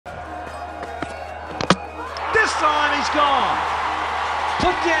this time he's gone.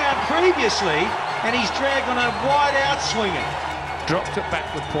 Put down previously, and he's dragged on a wide out swinger. Dropped it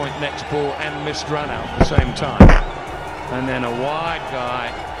back with point next ball and missed run out at the same time. And then a wide guy,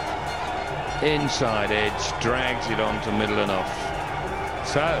 inside edge, drags it onto middle and off.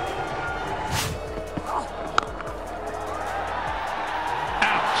 So,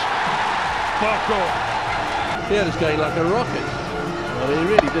 out. Well caught. Yeah, it's going like a rocket. I mean, he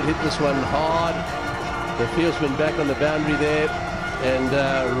really did hit this one hard. The fieldsman back on the boundary there, and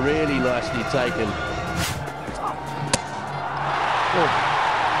really nicely taken. Oh.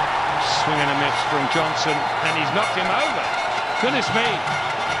 Swing and a miss from Johnson, and he's knocked him over. Goodness me.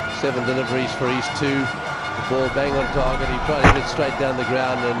 7 deliveries for his 2. The ball bang on target. He tried to hit it straight down the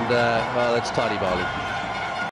ground, and oh, that's tidy bowling.